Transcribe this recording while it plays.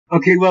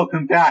Okay,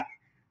 welcome back.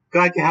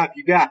 Glad to have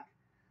you back.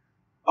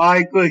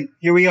 Alright, good.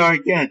 Here we are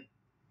again.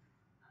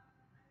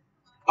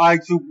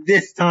 Alright, so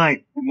this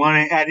time, I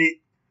want to edit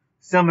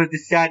some of the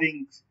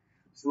settings.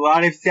 There's a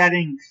lot of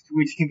settings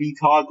which can be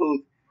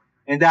toggled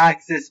and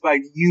accessed by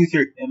the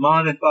user and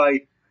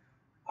modified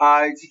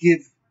to give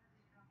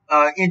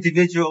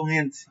individual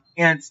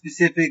and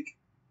specific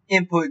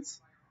inputs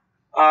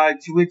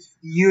to which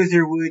the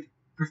user would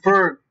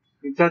prefer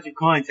in such a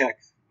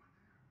context.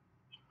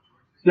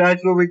 So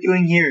that's what we're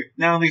doing here.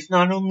 Now, there's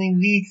not only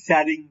league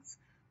settings,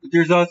 but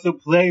there's also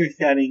player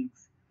settings.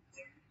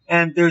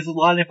 And there's a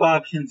lot of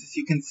options, as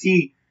you can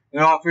see. It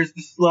offers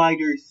the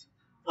sliders,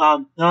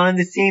 not on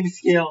the same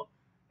scale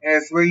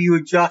as where you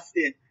adjust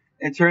it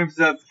in terms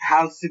of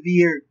how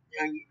severe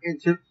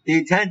the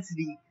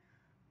intensity,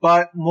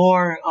 but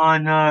more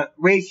on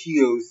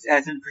ratios,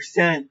 as in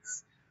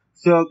percents.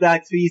 So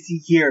that's what you see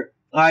here.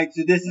 Alright,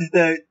 so this is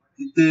the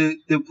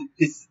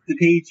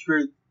page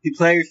for the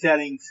player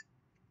settings.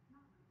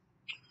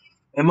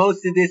 And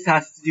most of this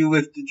has to do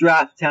with the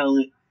draft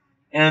talent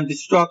and the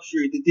structure,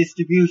 the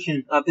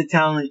distribution of the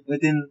talent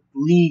within the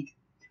league.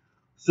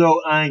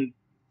 So I'm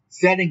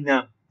setting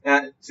them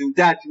to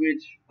that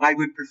which I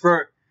would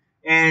prefer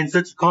in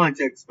such a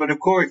context. But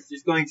of course,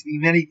 there's going to be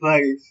many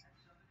players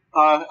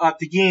of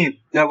the game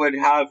that would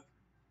have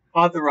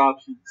other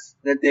options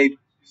that they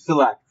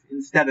select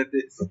instead of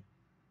this.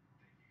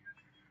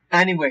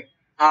 Anyway,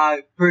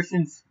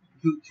 persons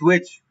to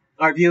which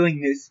are viewing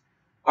this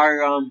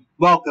are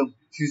welcome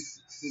to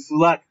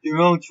select their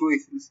own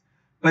choices,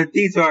 but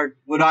these are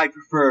what I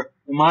prefer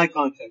in my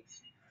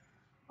context.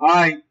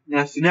 Alright,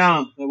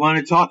 now I want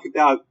to talk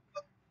about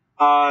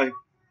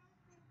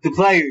the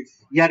players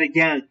yet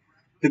again.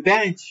 The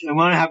bench, I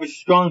want to have a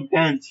strong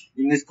bench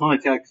in this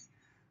context.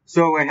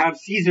 So I have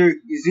Cesar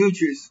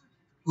Izutris,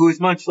 who is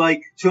much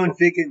like John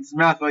Fickens and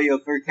Rafael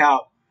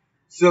Falcao.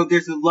 So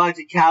there's a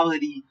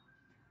logicality,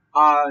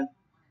 a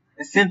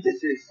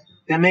synthesis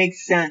that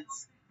makes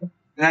sense,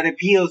 that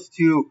appeals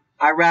to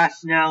our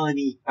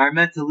rationality, our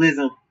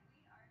mentalism.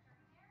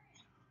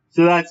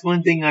 So that's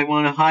one thing I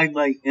want to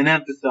highlight and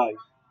emphasize.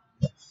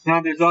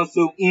 Now there's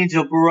also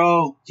Angel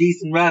Barreau,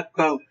 Jason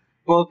Repko,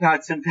 both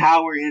had some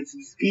power and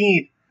some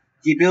speed,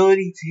 the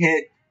ability to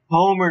hit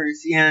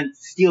homers and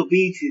steal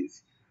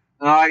bases.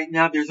 Alright,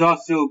 now there's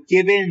also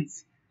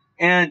Gibbons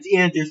and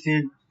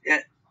Anderson,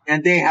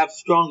 and they have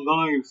strong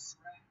arms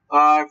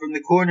from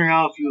the corner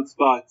outfield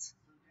spots.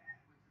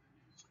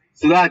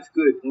 So that's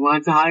good. I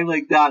wanted to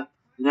highlight that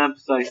and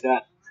emphasize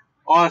that.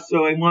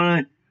 Also, I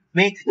want to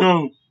make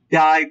known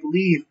that I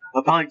believe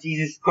upon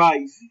Jesus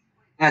Christ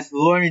as the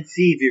Lord and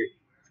Savior.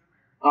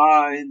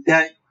 And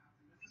that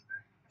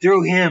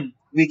through Him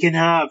we can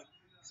have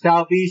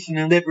salvation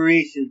and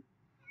liberation.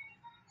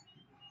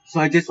 So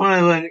I just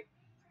want to let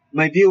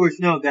my viewers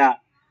know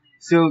that,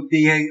 so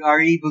they are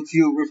able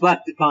to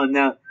reflect upon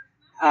that.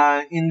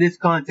 In this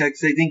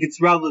context, I think it's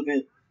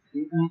relevant.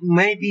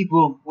 Many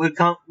people would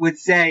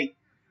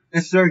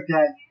assert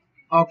that,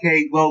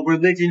 okay, well,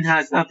 religion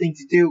has nothing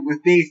to do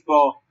with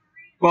baseball.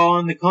 Well,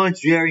 on the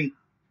contrary,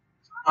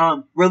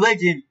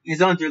 religion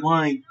is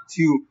underlying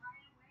to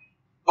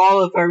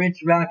all of our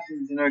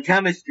interactions and our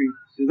chemistry.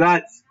 So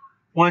that's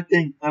one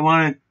thing I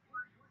want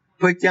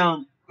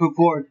to put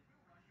forth.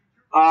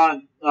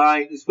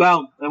 As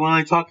well, I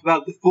want to talk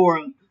about the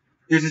forum.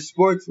 There's a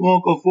sports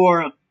mogul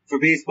forum for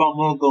Baseball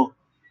Mogul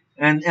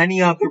and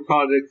any other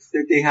products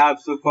that they have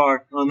so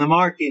far on the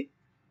market.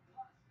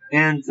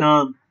 And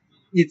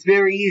it's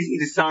very easy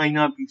to sign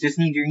up. You just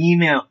need your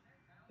email,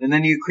 and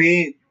then you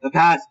create a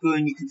passcode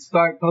and you can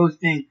start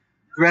posting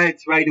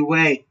threads right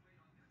away.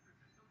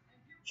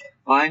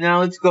 Alright,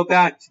 now let's go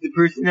back to the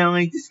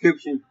personality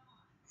description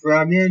for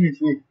our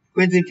manager,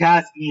 Quinton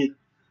Caspian.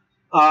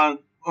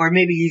 Or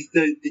maybe he's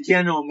the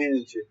general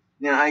manager.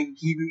 Now,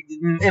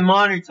 in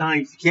modern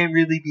times, he can't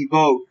really be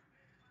both.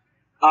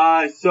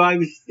 So I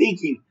was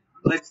thinking,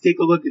 let's take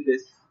a look at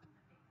this.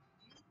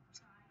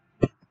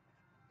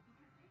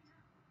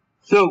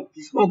 So,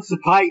 he smokes a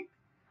pipe,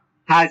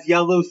 has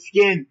yellow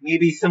skin,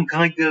 maybe some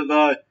kind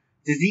of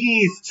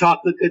disease,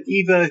 chocolate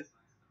diva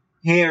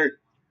hair.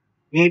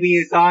 Maybe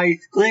his eyes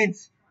glint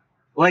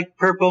like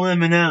purple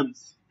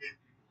M&Ms.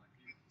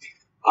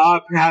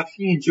 Perhaps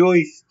he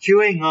enjoys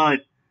chewing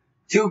on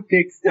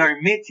toothpicks that are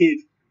minted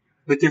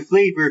with their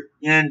flavor,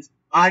 and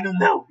I don't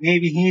know,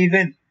 maybe he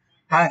even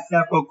has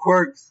several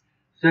quirks,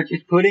 such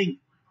as putting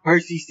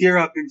Hershey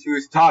syrup into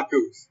his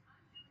tacos.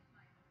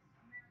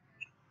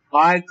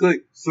 Alright,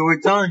 good. So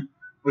we're done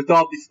with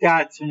all the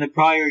stats from the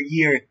prior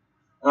year.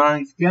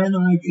 To get an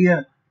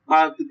idea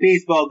of the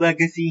baseball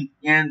legacy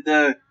and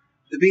the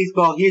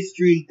baseball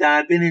history that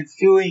had been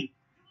ensuing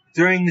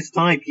during this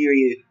time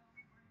period.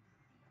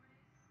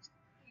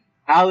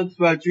 Alex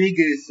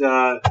Rodriguez,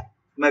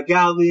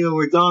 Magalio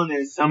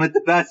Ordonez, some of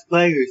the best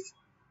players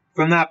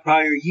from that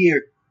prior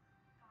year.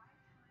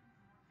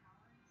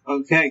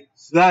 Okay,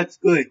 so that's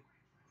good.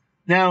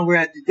 Now we're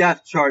at the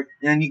depth chart,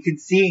 and you can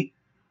see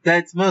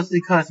that it's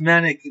mostly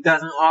cosmetic. It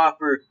doesn't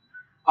offer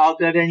all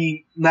that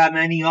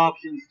many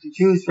options to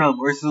choose from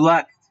or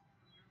select.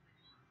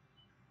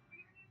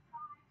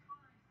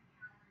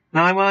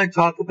 Now I want to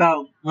talk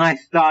about my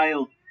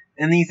style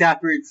and these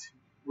efforts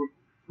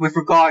with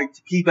regard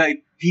to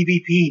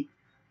PvP,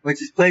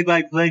 which is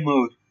play-by-play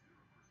mode,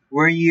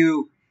 where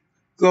you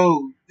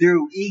go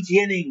through each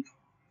inning.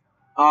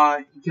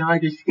 You can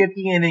either skip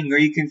the inning or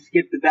you can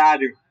skip the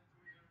batter.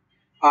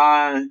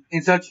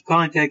 In such a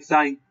context,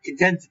 I can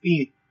tend to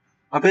be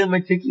a bit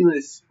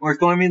meticulous or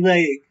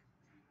formulaic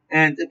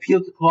and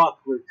appeal to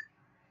clockwork.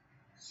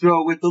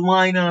 So with the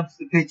lineups,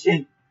 the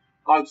pitching,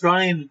 I'll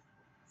try and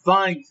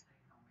find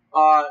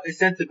a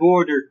sense of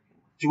order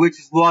to which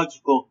is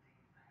logical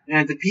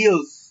and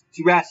appeals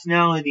to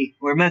rationality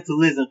or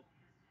mentalism.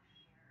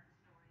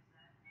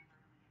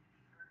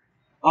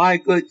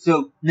 Alright, good.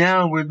 So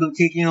now we're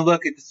taking a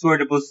look at the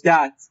sortable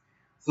stats.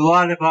 There's a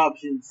lot of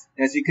options,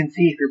 as you can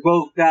see, for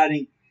both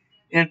batting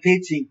and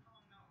pitching.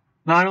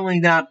 Not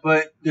only that,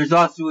 but there's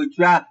also a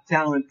draft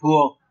talent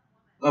pool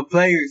of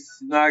players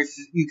that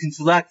you can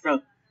select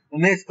from.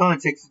 In this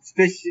context, it's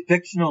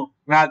fictional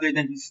rather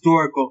than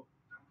historical.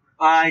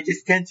 I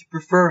just tend to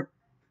prefer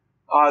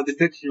the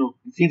fictional.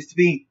 It seems to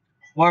be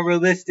more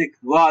realistic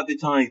a lot of the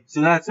time. So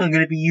that's what I'm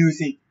going to be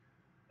using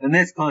in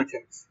this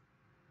context.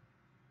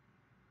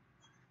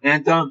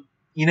 And, a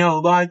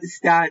lot of the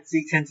stats,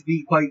 they tend to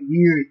be quite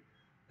weird.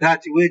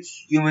 That to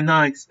which you would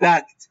not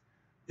expect.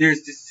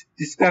 There's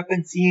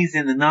discrepancies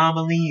and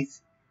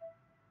anomalies.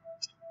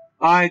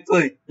 Alright,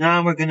 good.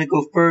 Now we're gonna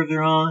go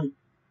further on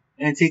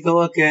and take a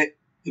look at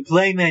the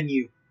play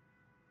menu.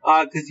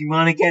 Cause you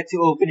wanna get to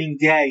opening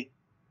day.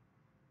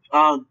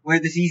 Where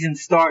the season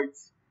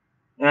starts.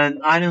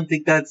 And I don't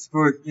think that's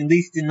for at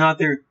least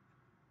another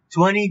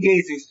 20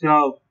 days or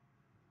so.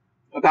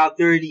 About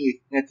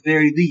 30 at the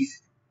very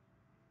least.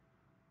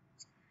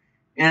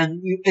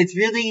 And it's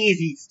really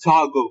easy to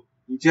toggle.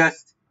 You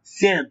just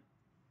sim.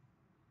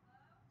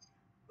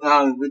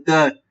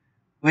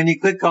 When you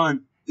click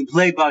on the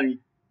play button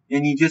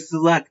and you just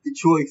select the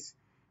choice,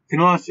 you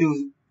can also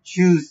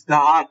choose the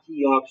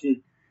hotkey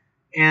option.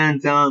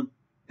 And,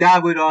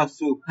 that would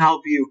also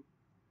help you,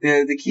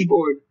 the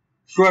keyboard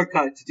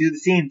shortcut to do the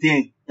same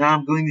thing. Now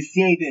I'm going to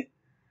save it.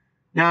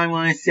 Now I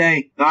want to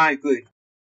say, alright, good.